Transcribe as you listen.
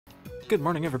Good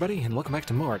morning, everybody, and welcome back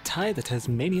to more Ty the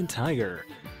Tasmanian Tiger.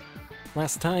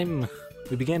 Last time,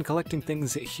 we began collecting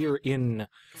things here in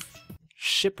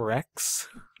Shipwrecks,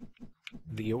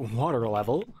 the water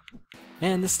level,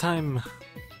 and this time,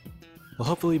 we'll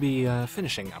hopefully be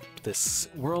finishing up this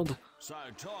world. So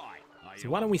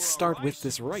why don't we start with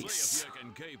this race?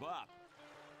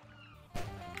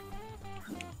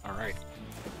 Alright.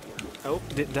 Oh,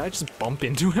 did I just bump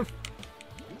into him?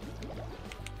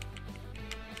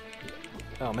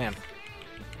 Oh man.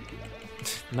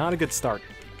 Not a good start.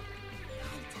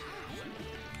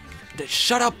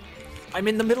 Shut up! I'm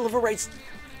in the middle of a race!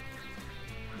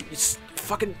 You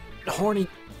fucking horny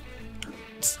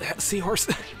seahorse.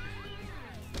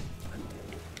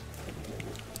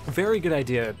 Very good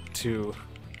idea to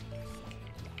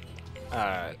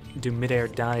do mid-air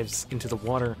dives into the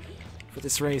water for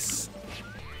this race.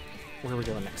 Where are we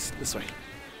going next? This way.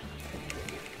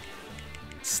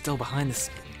 Still behind this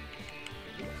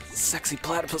sexy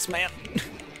platypus man.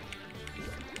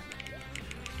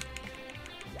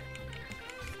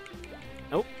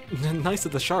 Oh, nice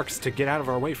of the sharks to get out of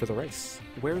our way for the race.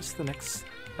 Where's the next?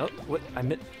 Oh, what?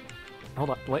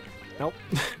 Hold on, wait. Nope,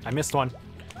 I missed one.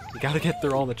 You gotta get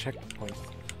through all the checkpoints.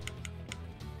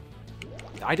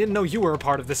 I didn't know you were a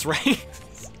part of this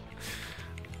race.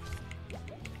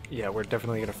 Yeah, we're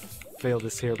definitely gonna fail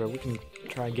this here, but we can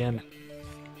try again.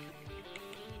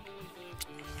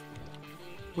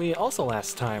 We also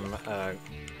last time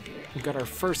got our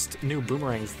first new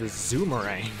boomerangs, the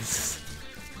zoomerangs,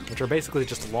 which are basically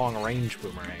just long-range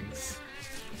boomerangs.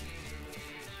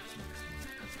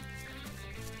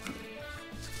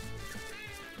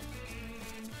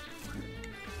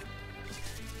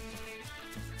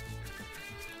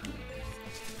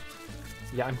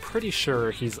 Yeah, I'm pretty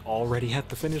sure he's already at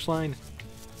the finish line.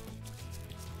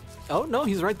 Oh, no,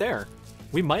 he's right there.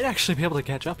 We might actually be able to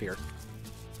catch up here.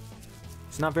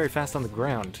 He's not very fast on the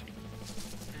ground,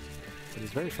 but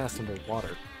he's very fast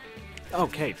underwater.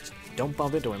 Okay, just don't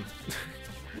bump into him.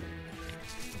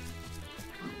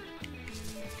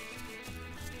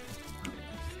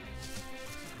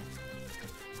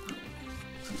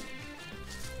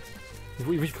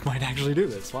 we might actually do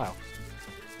this, wow.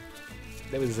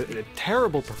 That was a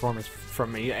terrible performance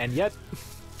from me, and yet...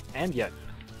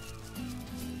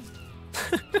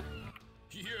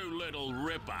 You little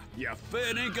ripper, you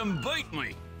fair dinkum beat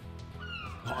me.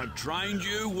 I've trained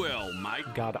you well, mate.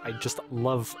 God, I just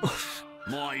love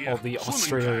My all the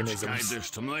Australianisms. gave this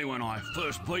to me when I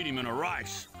first beat him in a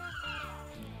race.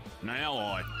 Now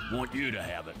I want you to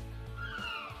have it.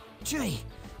 Gee,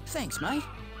 thanks, mate.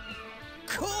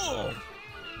 Cool!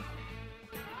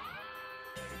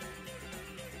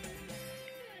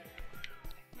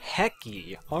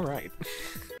 Hecky! Alright.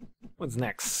 What's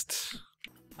next?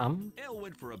 Elle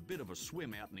went for a bit of a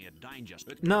swim out near danger.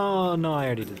 No, I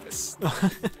already did this.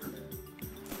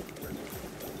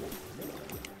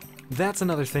 That's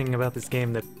another thing about this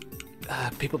game that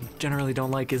people generally don't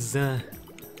like is,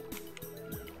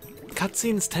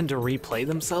 cutscenes tend to replay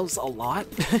themselves a lot.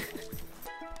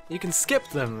 You can skip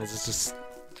them, it's just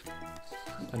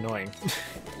annoying.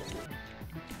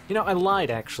 You know, I lied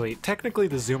actually. Technically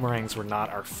the zoomerangs were not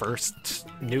our first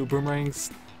new boomerangs.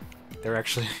 They're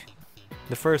actually...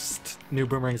 The first new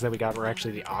boomerangs that we got were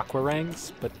actually the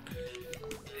aquarangs, but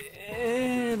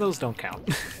those don't count.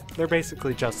 They're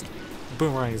basically just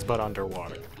boomerangs but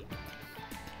underwater.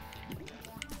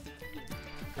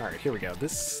 Alright, here we go.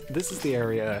 This is the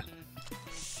area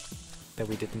that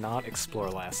we did not explore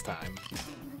last time.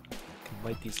 Can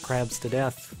bite these crabs to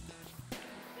death.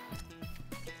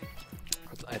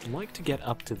 I'd like to get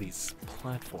up to these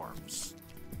platforms.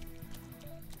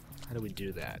 How do we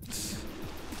do that?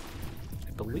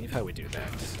 I believe how we do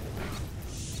that is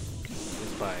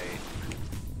by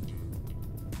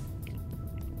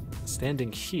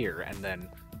standing here and then...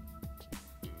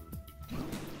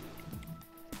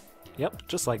 Yep,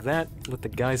 just like that. Let the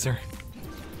geyser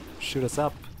shoot us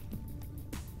up.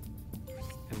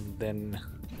 And then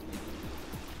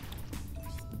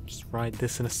just ride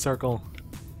this in a circle.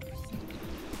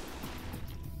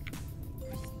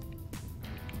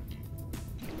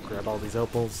 Grab all these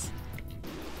opals.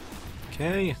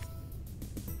 Okay.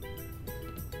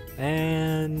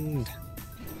 And...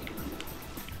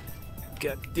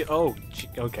 Oh,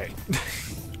 okay.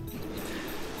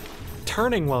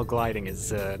 Turning while gliding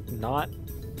is not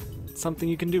something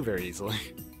you can do very easily.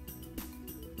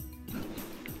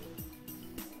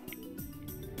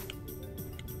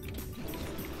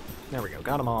 There we go,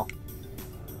 got them all.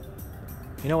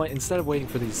 You know what, instead of waiting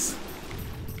for these...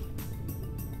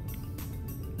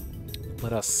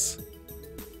 Let us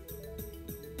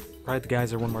ride the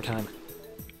geyser one more time.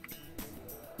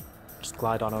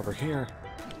 glide on over here.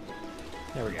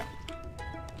 There we go.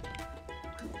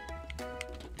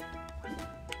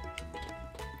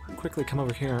 Quickly come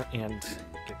over here and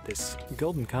get this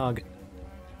golden cog.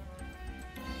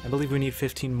 I believe we need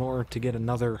 15 more to get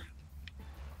another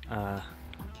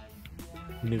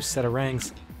new set of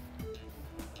rangs.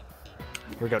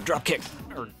 Here we go, drop kick,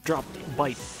 or drop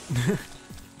bite.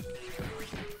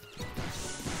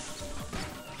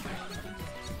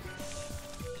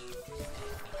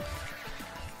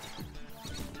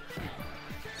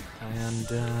 And,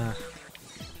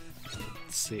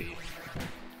 let's see.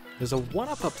 There's a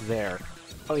one-up up there.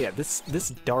 Oh yeah, this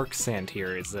dark sand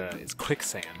here is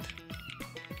quicksand.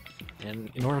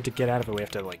 And in order to get out of it, we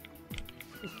have to, like,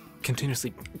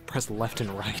 continuously press left and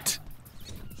right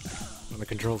on the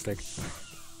control stick.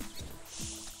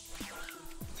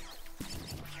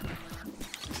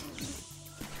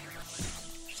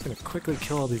 Just gonna quickly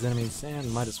kill all these enemies,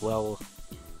 and might as well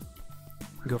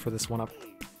go for this one-up.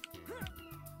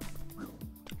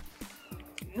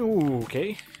 Ooh,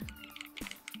 okay.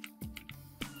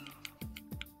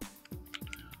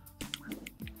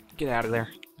 Get out of there.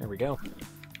 There we go.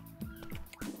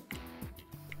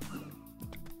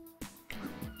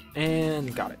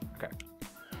 And got it. Okay.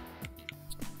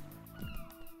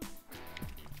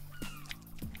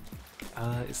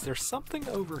 Is there something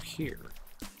over here?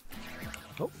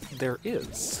 Oh, there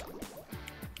is.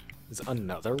 There's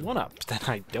another one-up that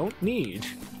I don't need.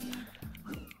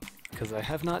 Because I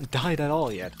have not died at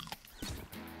all yet.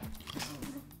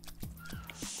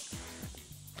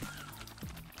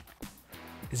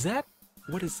 Is that...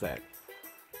 what is that?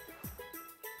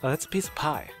 Oh, that's a piece of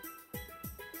pie.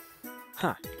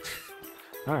 Huh.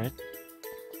 Alright.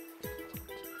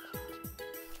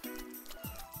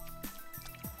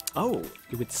 Oh,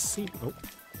 it would seem... oh,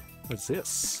 what's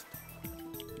this?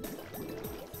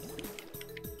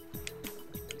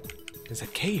 There's a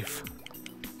cave.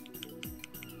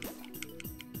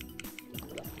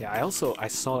 Yeah, I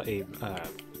saw a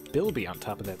bilby on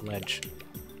top of that ledge.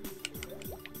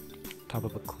 Top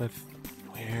of a cliff.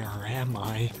 Where am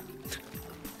I?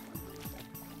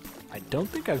 I don't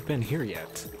think I've been here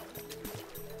yet.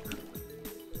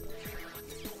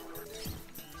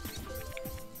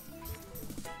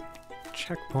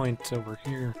 Checkpoint over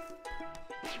here.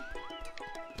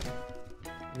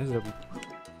 There's a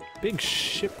big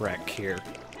shipwreck here.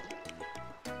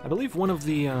 I believe one of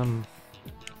the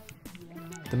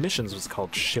missions was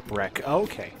called Shipwreck. Oh,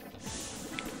 okay.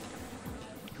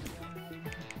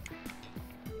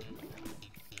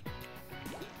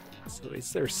 So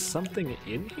is there something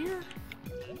in here?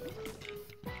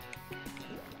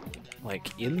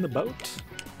 Like in the boat?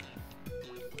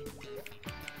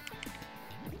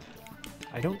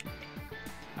 I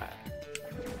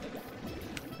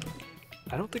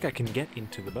don't think I can get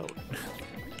into the boat.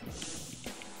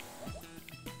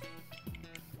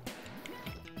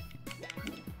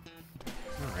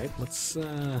 Alright, let's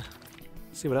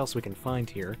see what else we can find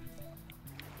here.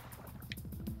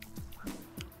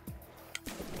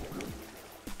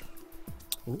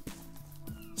 Ooh.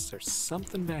 Is there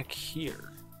something back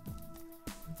here?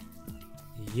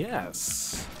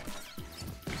 Yes.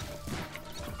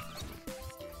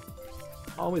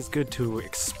 Always good to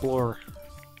explore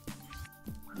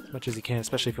as much as you can,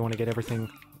 especially if you want to get everything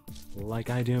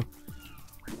like I do.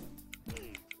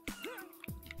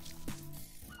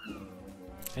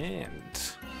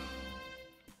 And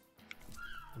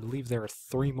I believe there are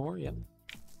 3 more, yep.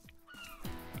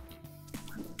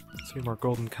 3 more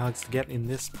golden cogs to get in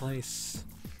this place.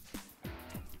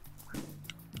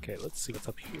 Okay, let's see what's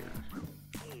up here.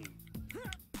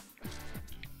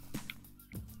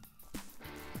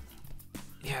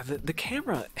 Yeah, the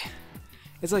camera,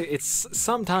 it's like, it's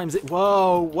sometimes it,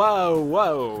 whoa, whoa,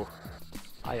 whoa.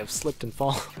 I have slipped and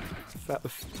fallen.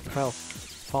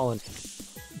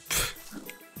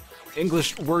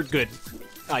 English word good.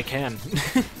 I can.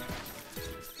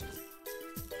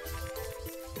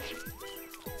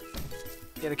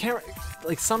 Yeah, the camera,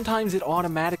 like, sometimes it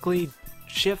automatically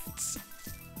shifts.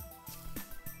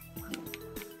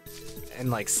 And,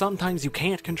 like, sometimes you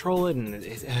can't control it, and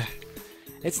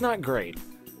it's not great.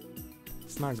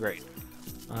 It's not great.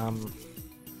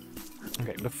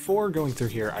 Okay, before going through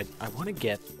here, I want to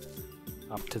get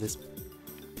up to this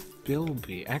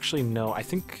bilby. Actually, no, I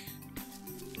think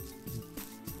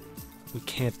we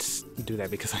can't do that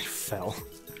because I fell.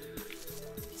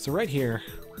 So right here,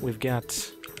 we've got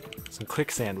some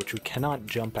quicksand, which we cannot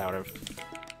jump out of.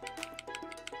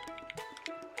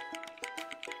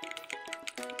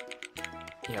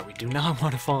 Yeah, we do not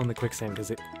want to fall in the quicksand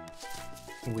because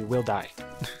we will die.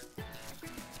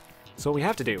 So what we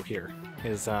have to do here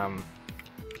is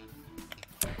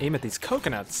aim at these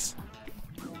coconuts,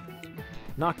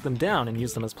 knock them down, and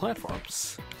use them as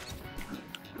platforms.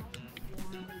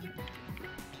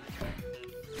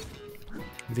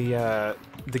 The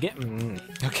game...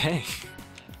 okay.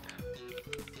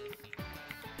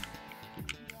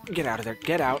 Get out of there.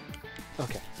 Get out.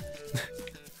 Okay.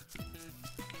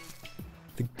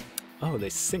 Oh, they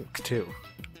sink, too.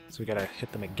 So we gotta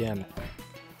hit them again.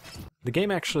 The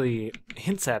game actually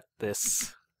hints at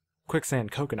this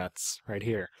quicksand coconuts right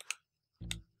here.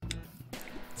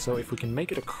 So if we can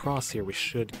make it across here, we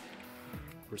should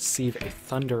receive a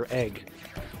thunder egg.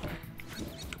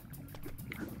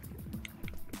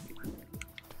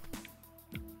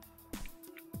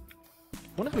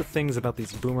 One of the things about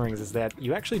these boomerangs is that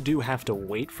you actually do have to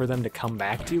wait for them to come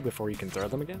back to you before you can throw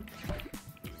them again.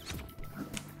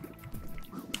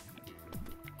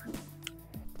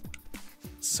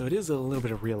 So it is a little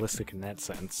bit of realistic in that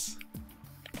sense.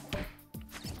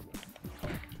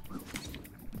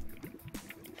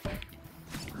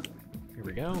 Here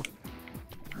we go.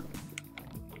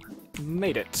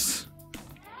 Made it!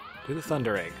 To the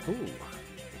thunder egg. Ooh.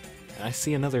 I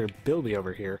see another bilby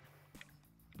over here.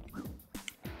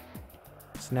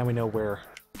 So now we know where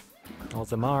all of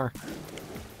them are.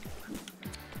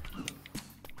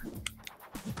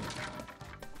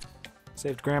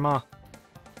 Saved Grandma.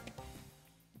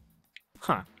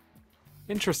 Huh.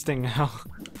 Interesting how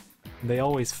they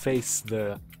always face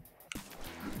the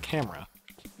camera.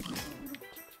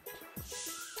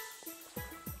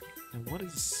 And what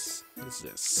is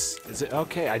this? Is it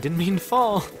okay? I didn't mean to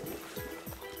fall.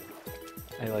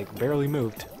 I like barely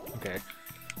moved. Okay.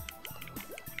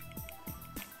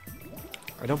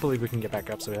 I don't believe we can get back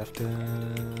up, so we have to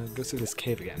go through this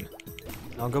cave again.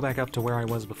 I'll go back up to where I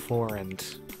was before and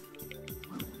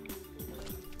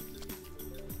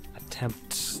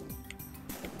attempt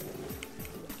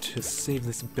to save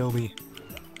this bilby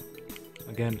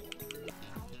again.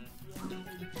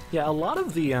 Yeah, a lot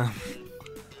of the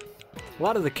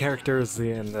characters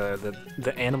and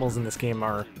the animals in this game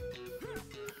are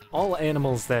all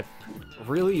animals that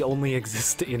really only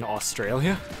exist in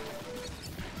Australia.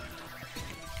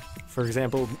 For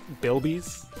example,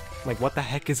 bilbies. Like, what the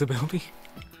heck is a bilby?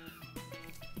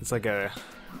 It's like a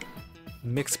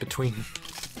mix between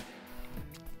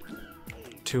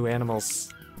two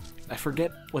animals. I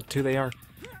forget what two they are.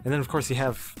 And then, of course, you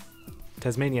have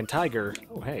Tasmanian tiger.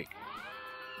 Oh, hey.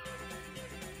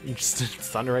 Just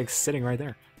thunder egg sitting right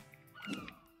there.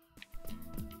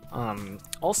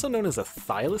 Also known as a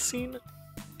thylacine,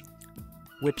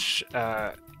 which,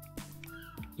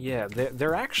 yeah,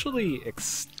 they're actually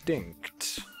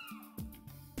extinct.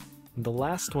 The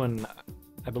last one,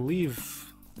 I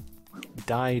believe,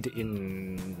 died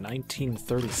in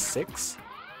 1936.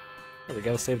 There we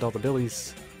go, saved all the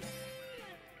billies.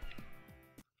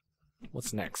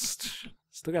 What's next?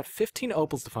 Still got 15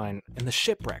 opals to find, and the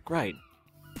shipwreck, right.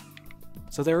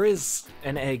 So there is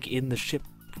an egg in the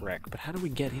shipwreck, but how do we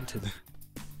get into the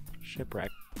shipwreck?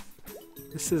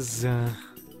 This is,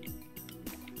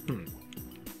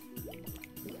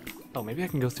 Oh, maybe I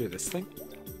can go through this thing?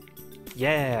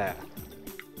 Yeah!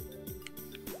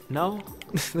 No?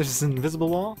 There's an invisible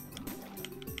wall?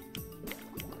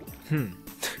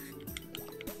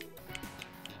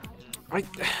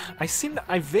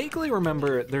 I vaguely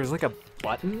remember there's like a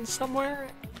button somewhere,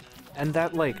 and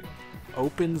that like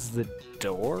opens the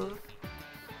door?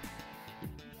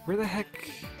 Where the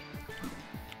heck?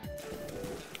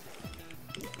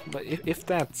 But if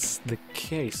that's the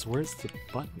case, where's the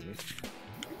button?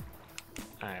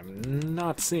 I'm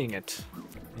not seeing it.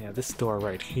 Yeah, this door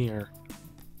right here.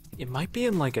 It might be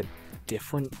in like a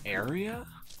different area?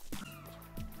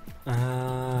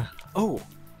 Oh!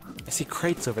 I see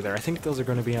crates over there. I think those are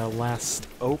going to be our last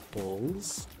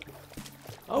opals.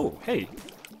 Oh, hey!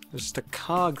 There's just a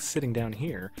cog sitting down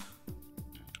here.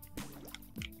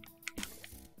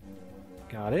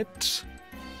 Got it.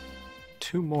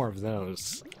 2 more of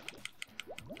those.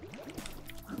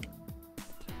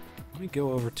 Let me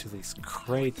go over to these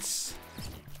crates.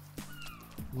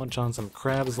 Munch on some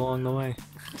crabs along the way.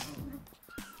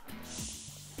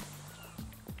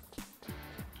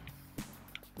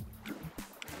 Here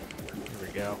we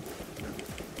go.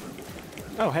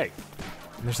 Oh, hey!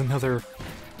 There's another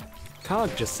cog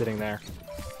just sitting there.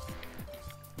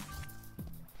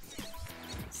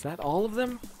 Is that all of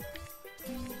them?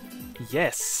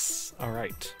 Yes!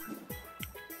 Alright.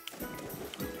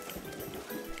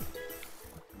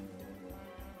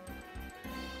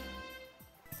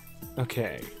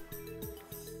 Okay.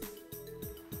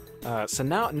 So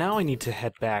now I need to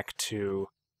head back to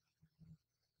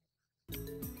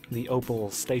the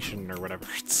Opal Station, or whatever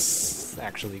it's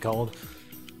actually called.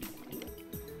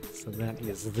 So that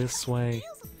is this way.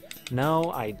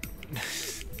 No, I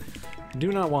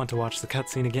do not want to watch the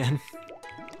cutscene again.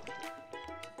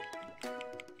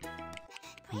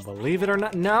 Believe it or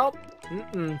not, nope!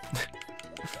 Mm-mm.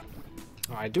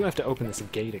 Oh, I do have to open this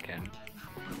gate again.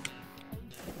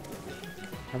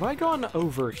 Have I gone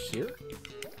over here?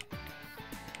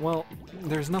 Well,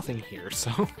 there's nothing here,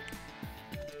 so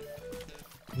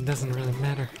it doesn't really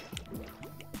matter.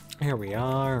 Here we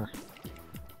are.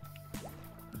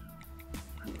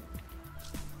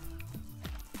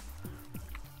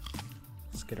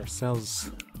 Let's get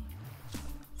ourselves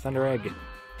Thunder Egg.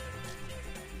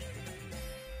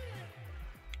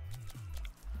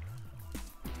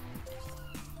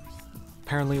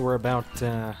 Apparently we're about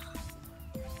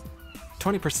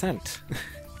 20%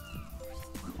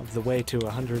 of the way to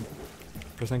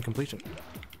 100% completion.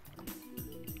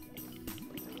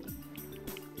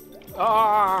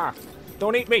 Ah!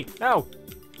 Don't eat me! No!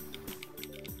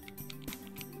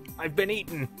 I've been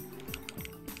eaten!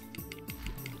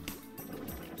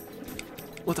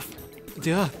 What the f...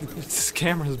 Yeah, this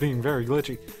camera's being very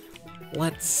glitchy.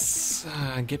 Let's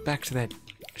get back to that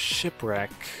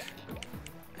shipwreck.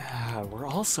 We're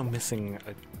also missing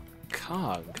a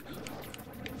cog.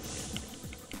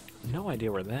 No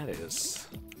idea where that is.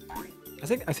 I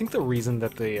think the reason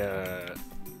that the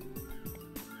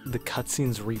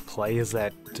cutscenes replay is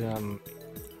that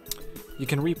you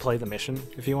can replay the mission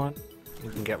if you want.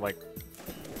 You can get like,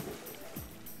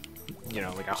 you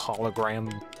know, like a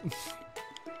hologram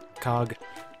cog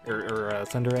or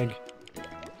Thunder Egg.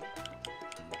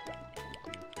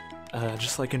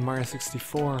 Just like in Mario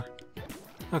 64.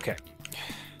 Okay.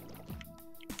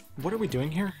 What are we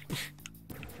doing here?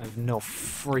 I have no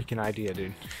freaking idea,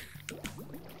 dude.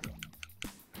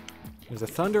 There's a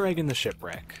Thunder Egg in the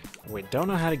shipwreck. We don't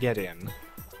know how to get in.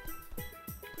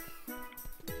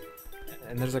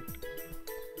 And there's a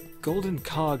golden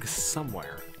cog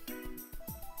somewhere.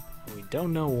 We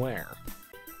don't know where.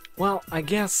 Well, I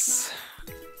guess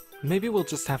maybe we'll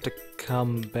just have to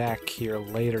come back here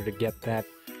later to get that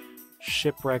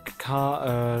shipwreck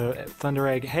Thunder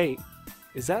Egg. Hey,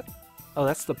 is that... Oh,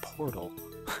 that's the portal.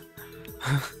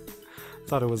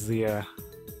 Thought it was the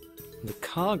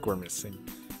cog we're missing.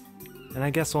 And I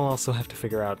guess we'll also have to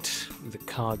figure out the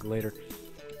cog later.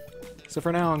 So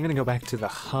for now, I'm gonna go back to the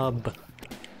hub.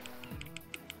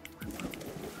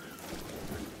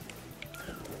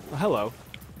 Oh, hello.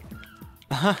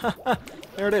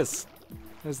 There it is.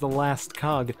 There's the last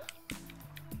cog.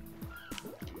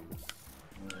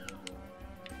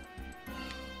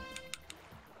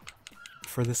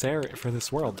 For this area, for this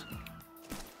world.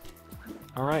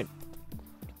 Alright.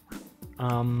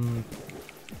 Can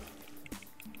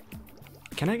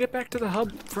I get back to the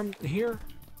hub from here?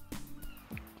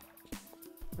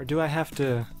 Or do I have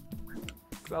to...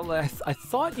 Well, I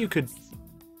thought you could...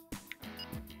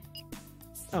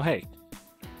 Oh, hey.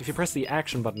 If you press the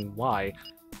action button, Y,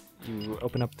 you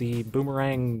open up the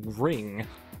boomerang ring.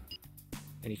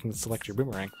 And you can select your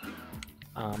boomerang.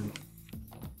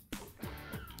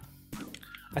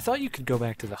 I thought you could go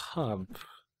back to the hub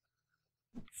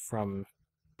from...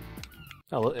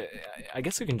 Oh, well, I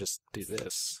guess we can just do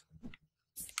this.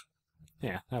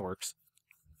 Yeah, that works.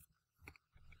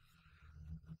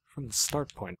 From the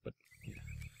start point, but... Yeah.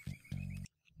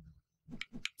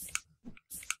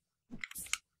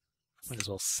 Might as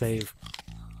well save.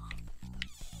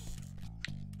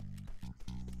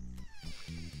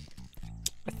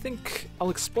 I think I'll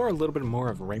explore a little bit more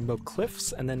of Rainbow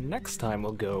Cliffs, and then next time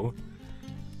we'll go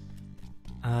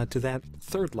to that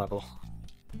third level.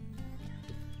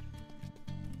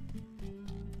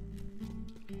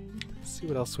 See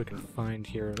what else we can find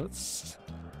here. Let's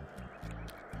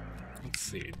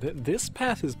see. This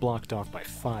path is blocked off by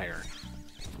fire.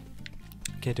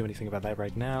 Can't do anything about that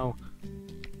right now.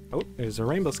 Oh, there's a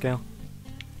rainbow scale.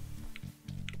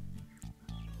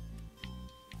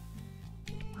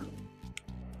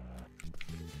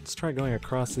 Let's try going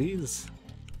across these.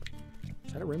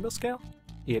 Is that a rainbow scale?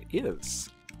 It is.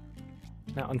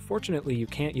 Now, unfortunately, you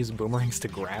can't use boomerangs to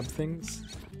grab things.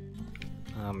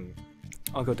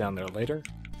 I'll go down there later.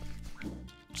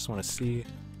 Just want to see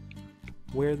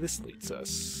where this leads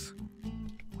us.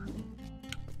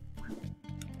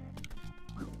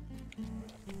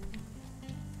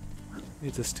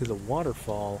 Leads us to the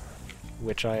waterfall,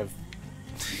 which I have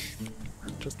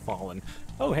just fallen.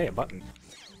 Oh, hey, a button.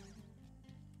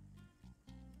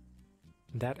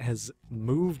 That has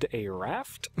moved a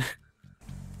raft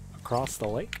across the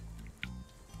lake.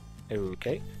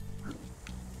 Okay.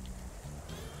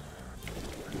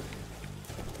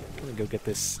 I'm gonna go get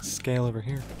this scale over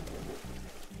here.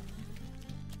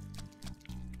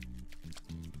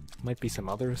 Might be some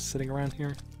others sitting around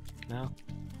here. No?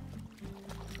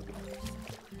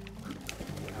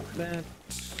 Got that.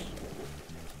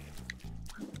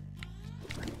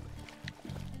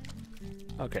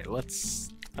 Okay, let's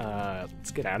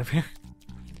get out of here.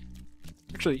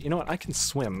 Actually, you know what? I can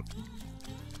swim.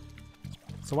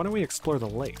 So why don't we explore the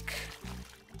lake?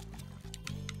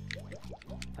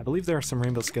 I believe there are some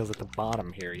rainbow scales at the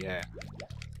bottom here, yeah.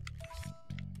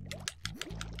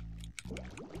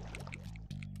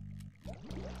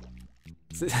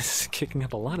 This is kicking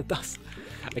up a lot of dust.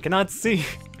 I cannot see.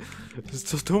 There's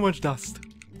still too much dust.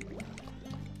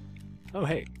 Oh,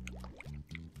 hey.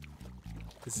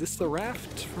 Is this the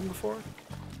raft from before?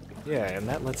 Yeah, and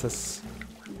that lets us...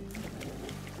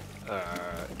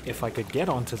 if I could get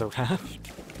onto the raft...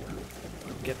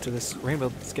 Get to this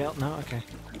rainbow scale... No? Okay.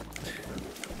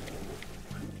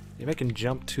 Maybe I can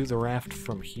jump to the raft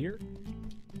from here?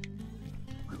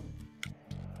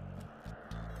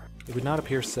 It would not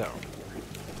appear so.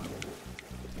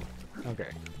 Okay.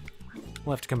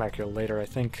 We'll have to come back here later, I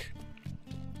think.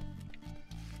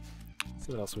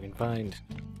 See what else we can find.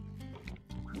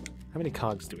 How many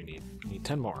cogs do we need? We need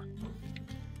 10 more.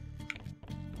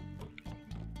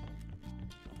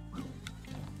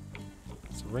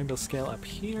 So rainbow scale up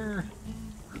here.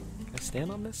 Can I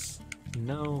stand on this?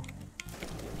 No.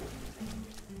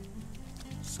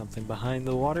 Something behind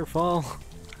the waterfall.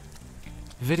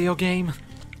 Video game?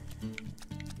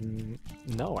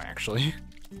 No, actually.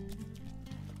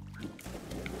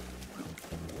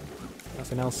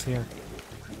 Nothing else here.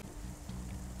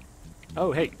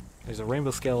 Oh, hey! There's a rainbow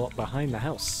scale behind the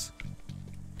house.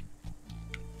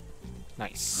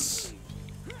 Nice.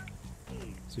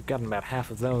 So we've gotten about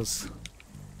half of those.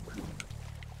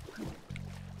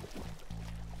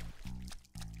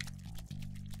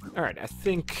 Alright, I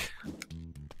think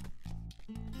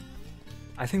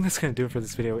that's gonna do it for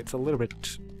this video. It's a little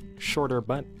bit shorter,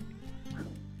 but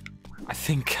I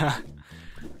think I'm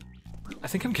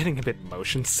getting a bit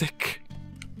motion sick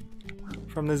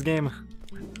from this game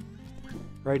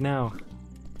right now.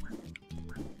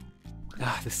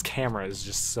 This camera is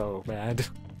just so bad.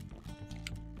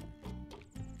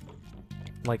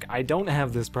 Like, I don't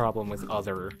have this problem with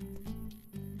other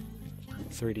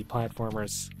 3D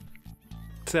platformers.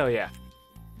 So yeah.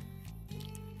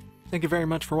 Thank you very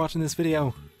much for watching this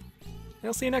video.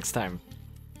 I'll see you next time.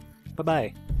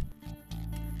 Bye-bye.